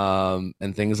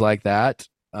and things like that.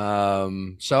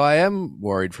 So I am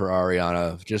worried for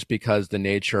Ariana just because the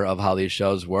nature of how these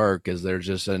shows work is there's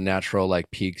just a natural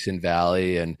like peaks and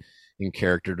valley and in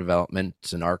character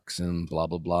developments and arcs and blah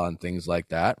blah blah and things like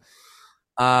that.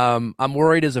 I'm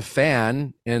worried as a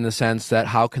fan in the sense that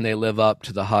how can they live up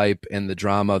to the hype and the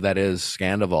drama that is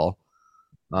Scandival?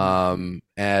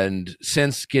 And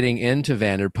since getting into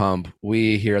Vanderpump,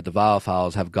 we here at the Viall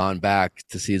Files have gone back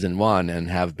to season 1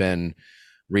 and have been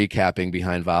recapping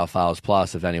behind Viall Files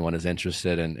Plus. If anyone is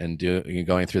interested in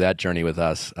going through that journey with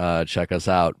us, check us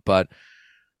out. But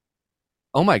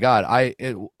oh my God,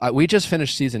 we just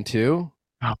finished season 2.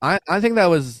 Oh. I think that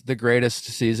was the greatest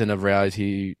season of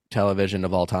reality television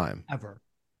of all time. Ever.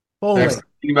 There's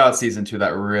something about season 2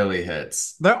 that really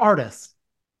hits. They're artists.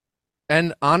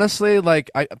 And honestly, like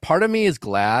part of me is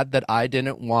glad that I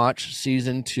didn't watch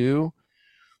season 2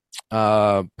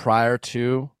 prior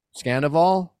to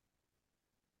Scandival,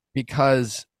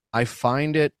 because I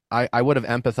find it I would have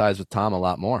empathized with Tom a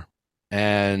lot more.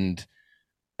 And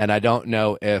I don't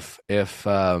know if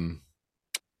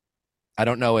I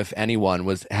don't know if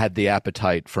anyone had the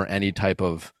appetite for any type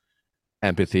of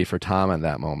empathy for Tom in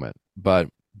that moment. But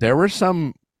there were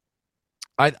some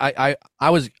I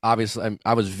was obviously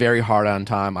I was very hard on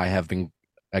Tom. I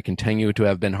continue to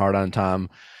have been hard on Tom.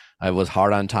 I was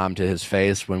hard on Tom to his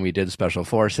face when we did Special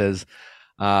Forces.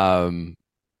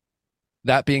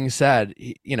 That being said,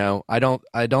 I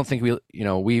don't think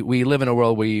we live in a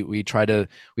world we try to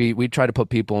put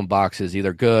people in boxes,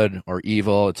 either good or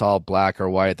evil. It's all black or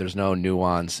white. There's no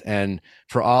nuance. And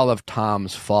for all of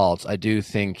Tom's faults, I do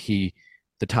think the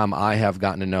Tom I have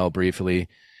gotten to know briefly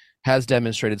has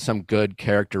demonstrated some good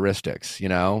characteristics.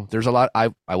 There's a lot.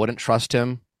 I wouldn't trust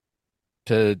him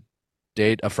to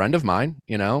date a friend of mine.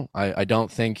 I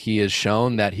don't think he has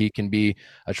shown that he can be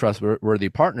a trustworthy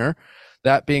partner.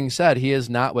 That being said, he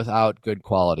is not without good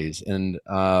qualities. And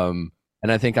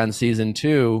I think on season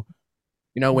 2,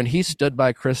 when he stood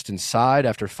by Kristen's side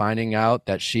after finding out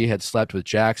that she had slept with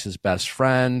Jax, his best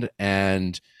friend,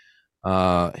 and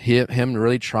him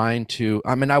really trying to,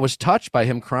 I was touched by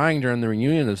him crying during the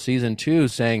reunion of season 2,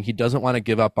 saying he doesn't want to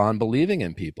give up on believing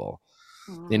in people.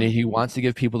 And he wants to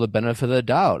give people the benefit of the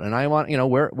doubt. And I want,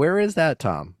 where is that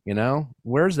Tom?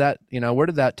 Where's that, where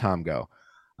did that Tom go?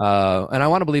 And I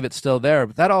want to believe it's still there.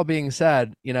 But that all being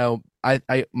said, my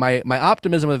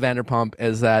optimism with Vanderpump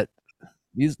is that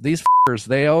these f***ers,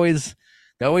 they always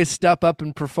step up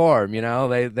and perform.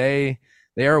 They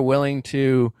are willing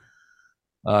to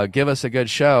give us a good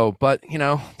show, but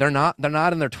they're not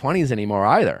in their 20s anymore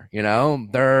either.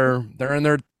 They're in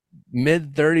their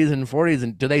mid 30s and 40s,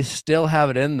 and do they still have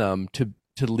it in them to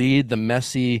lead the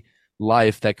messy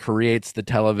life that creates the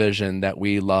television that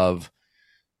we love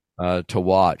to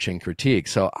watch and critique?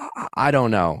 So I don't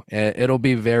know. It'll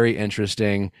be very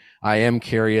interesting. I am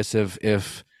curious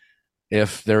if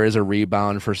there is a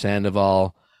rebound for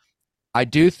Sandoval. I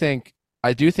do think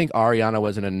Ariana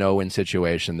was in a no-win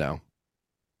situation though,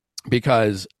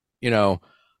 because when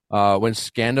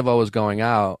Scandival was going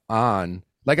on,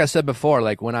 like I said before,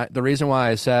 like the reason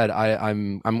why I said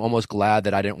I'm almost glad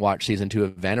that I didn't watch season 2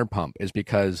 of Vanderpump is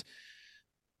because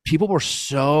people were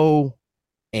so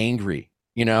angry.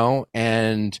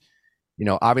 And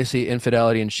obviously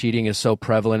infidelity and cheating is so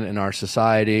prevalent in our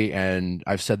society. And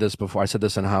I've said this before. I said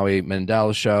this on Howie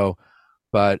Mandel's show,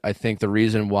 but I think the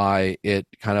reason why it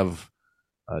kind of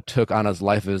took on a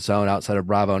life of its own outside of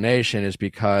Bravo Nation is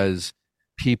because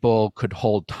people could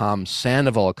hold Tom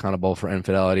Sandoval accountable for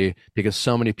infidelity, because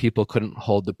so many people couldn't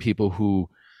hold the people who,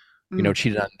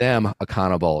 cheated on them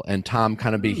accountable. And Tom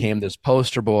kind of became this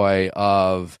poster boy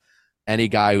of any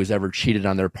guy who's ever cheated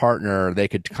on their partner. They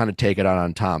could kind of take it out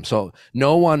on Tom. So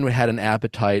no one had an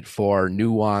appetite for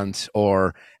nuance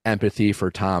or empathy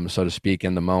for Tom, so to speak,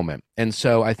 in the moment. And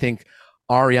so I think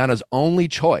Ariana's only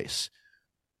choice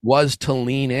was to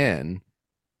lean in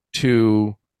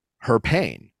to her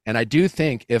pain. And I do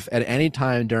think if at any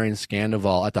time during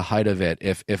Scandival, at the height of it,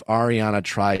 if Ariana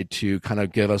tried to kind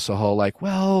of give us a whole like,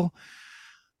 well,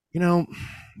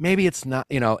 maybe it's not,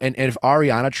 and if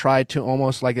Ariana tried to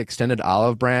almost like extended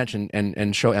olive branch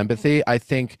and show empathy, I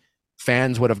think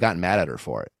fans would have gotten mad at her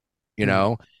for it,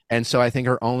 And so I think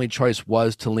her only choice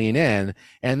was to lean in.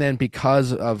 And then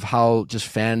because of how just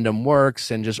fandom works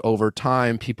and just over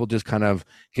time, people just kind of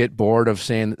get bored of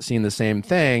seeing the same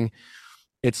thing.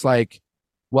 It's like,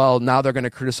 well, now they're going to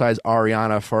criticize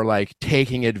Ariana for like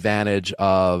taking advantage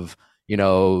of,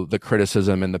 the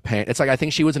criticism and the pain. It's like, I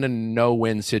think she was in a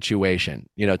no-win situation,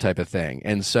 type of thing.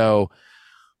 And so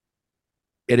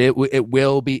it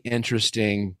will be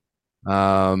interesting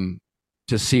to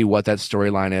to see what that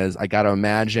storyline is. I got to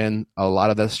imagine a lot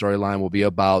of that storyline will be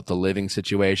about the living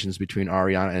situations between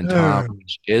Ariana and Tom,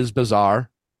 which is bizarre.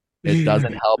 It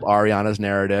doesn't help Ariana's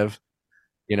narrative.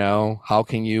 You know, how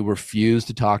can you refuse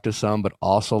to talk to some but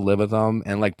also live with them?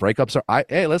 And like breakups are,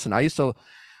 hey, listen, I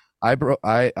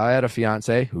had a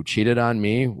fiance who cheated on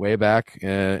me way back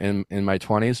in my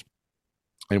 20s,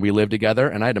 and we lived together,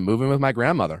 and I had to move in with my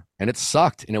grandmother, and it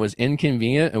sucked, and it was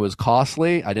inconvenient, it was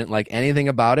costly, I didn't like anything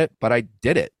about it, but I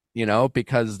did it, you know,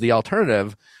 because the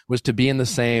alternative was to be in the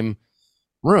same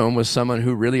room with someone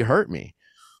who really hurt me,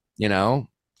 you know.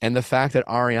 And the fact that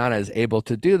Ariana is able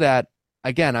to do that,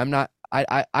 again,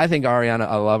 I think Ariana,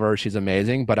 I love her, she's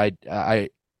amazing, but I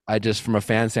just, from a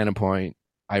fan standpoint,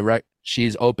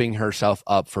 she's opening herself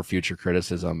up for future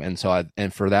criticism, and so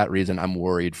and for that reason, I'm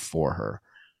worried for her.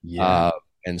 Yeah.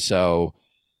 And so,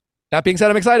 that being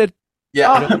said, I'm excited.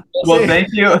 Yeah. Well, thank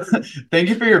you. Thank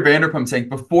you for your Vanderpump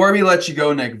take. Before we let you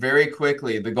go, Nick, very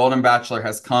quickly, the Golden Bachelor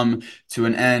has come to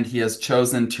an end. He has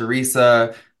chosen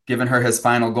Teresa, given her his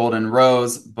final golden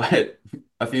rose, but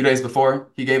a few days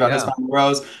before he gave out his final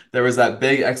rose, there was that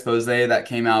big expose that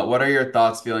came out. What are your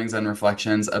thoughts, feelings, and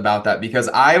reflections about that? Because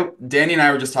Danny and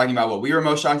I were just talking about what we were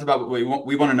most shocked about, but we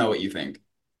want to know what you think.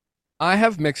 I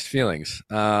have mixed feelings.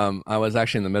 I was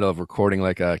actually in the middle of recording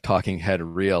like a talking head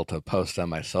reel to post on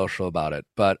my social about it,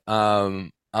 but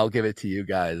I'll give it to you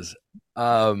guys.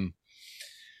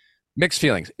 Mixed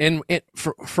feelings.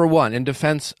 For one, in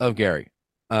defense of Gary,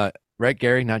 right?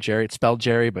 Gary, not Jerry. It's spelled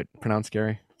Jerry, but pronounced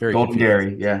Gary. Very Golden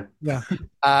confusing. Gary,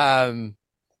 yeah.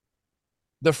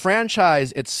 The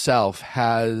franchise itself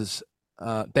has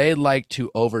they like to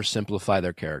oversimplify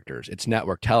their characters. It's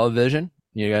network television.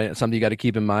 Something you got to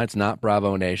keep in mind. It's not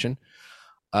Bravo Nation,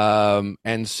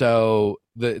 and so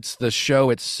the show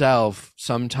itself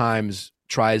sometimes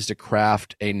tries to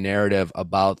craft a narrative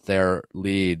about their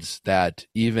leads that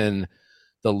even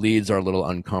the leads are a little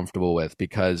uncomfortable with,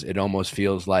 because it almost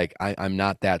feels like I'm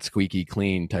not that squeaky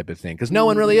clean type of thing, because no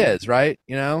one really is, right?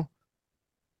 You know,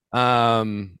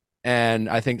 and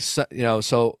I think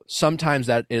so sometimes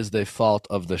that is the fault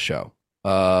of the show.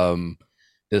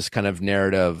 This kind of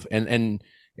narrative, and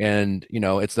you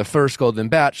know, it's the first Golden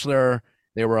Bachelor.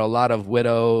 There were a lot of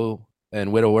widow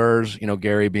and widowers, you know,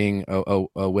 Gary being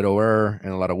a widower,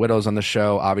 and a lot of widows on the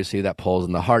show. Obviously, that pulls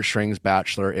in the heartstrings.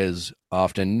 Bachelor is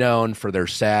often known for their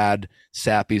sad,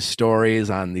 sappy stories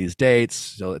on these dates,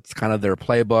 so it's kind of their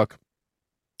playbook.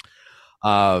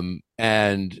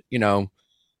 And you know,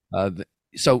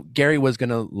 so Gary was going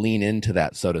to lean into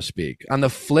that, so to speak. On the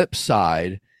flip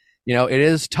side, you know, it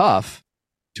is tough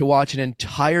to watch an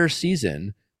entire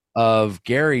season of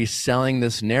Gary selling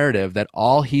this narrative that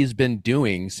all he's been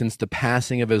doing since the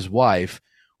passing of his wife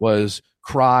was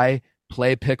cry,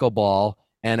 play pickleball,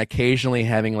 and occasionally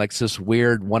having like this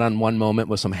weird one-on-one moment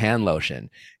with some hand lotion,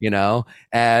 you know?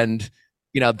 And,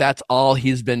 you know, that's all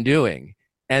he's been doing.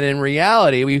 And in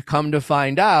reality, we've come to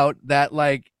find out that,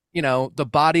 like, you know, the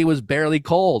body was barely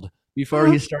cold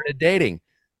before he started dating.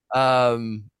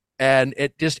 And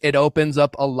it opens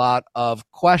up a lot of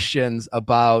questions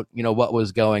about, you know, what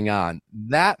was going on.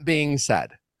 That being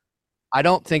said, I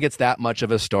don't think it's that much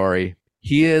of a story.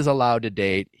 He is allowed to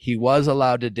date. He was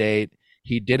allowed to date.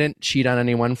 He didn't cheat on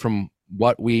anyone from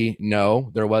what we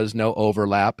know. There was no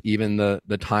overlap. Even the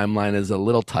timeline is a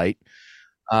little tight.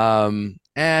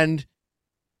 And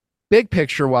big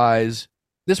picture wise,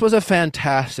 this was a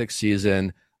fantastic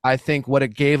season. I think what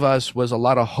it gave us was a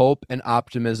lot of hope and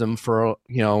optimism for,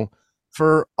 you know,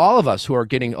 for all of us who are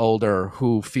getting older,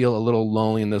 who feel a little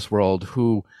lonely in this world,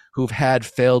 who've had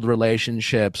failed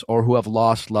relationships or who have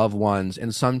lost loved ones.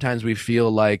 And sometimes we feel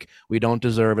like we don't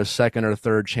deserve a second or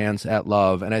third chance at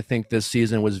love. And I think this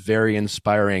season was very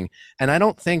inspiring. And I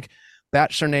don't think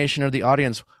Bachelor Nation or the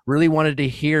audience really wanted to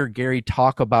hear Gary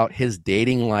talk about his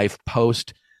dating life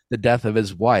post the death of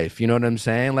his wife. You know what I'm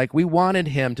saying? Like, we wanted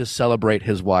him to celebrate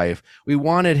his wife. We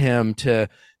wanted him to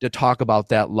talk about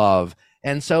that love.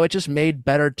 And so it just made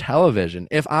better television.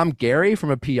 If I'm Gary from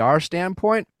a PR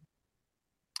standpoint,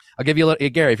 I'll give you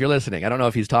Gary, if you're listening, I don't know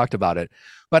if he's talked about it,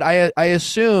 but I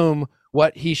assume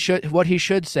what he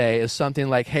should say is something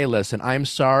like, hey, listen, I'm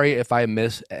sorry if I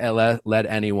misled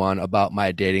anyone about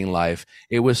my dating life.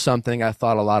 It was something I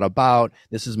thought a lot about.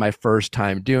 This is my first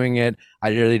time doing it. I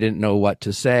really didn't know what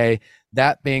to say.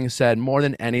 That being said, more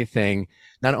than anything,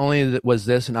 not only was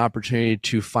this an opportunity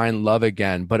to find love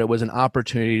again, but it was an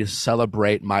opportunity to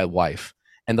celebrate my wife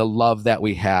and the love that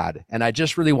we had. And I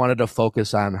just really wanted to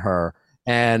focus on her.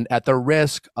 And at the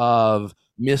risk of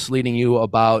misleading you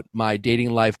about my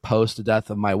dating life post the death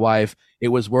of my wife, it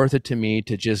was worth it to me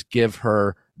to just give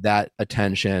her that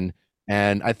attention.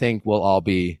 And I think we'll all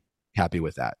be happy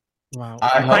with that. Wow.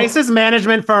 I hope- Crisis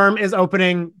management firm is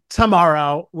opening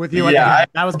tomorrow with you at the end.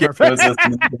 That was perfect. I was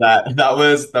listening to that.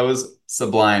 That was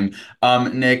sublime.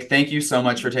 Nick, thank you so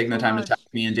much for taking the time to chat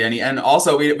with me and Danny. And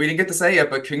also, we didn't get to say it,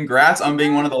 but congrats on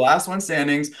being one of the last ones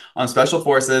standings on Special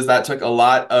Forces. That took a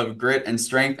lot of grit and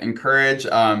strength and courage.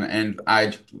 And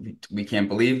we can't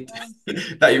believe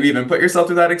that you even put yourself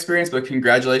through that experience, but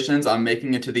congratulations on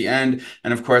making it to the end.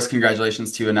 And of course,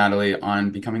 congratulations to you and Natalie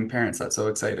on becoming parents. That's so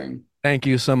exciting. Thank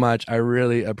you so much. I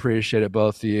really appreciate it,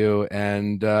 both of you.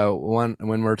 And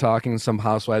when we're talking some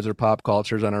housewives or pop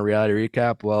cultures on a reality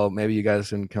recap, well, maybe you guys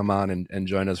can come on and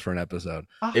join us for an episode.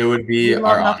 It would be We our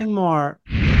love nothing more.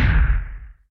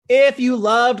 If you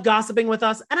loved gossiping with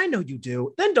us, and I know you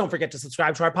do, then don't forget to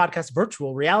subscribe to our podcast,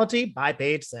 Virtual Reality by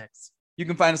Page Six. You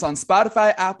can find us on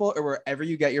Spotify, Apple, or wherever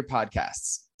you get your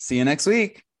podcasts. See you next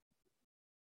week.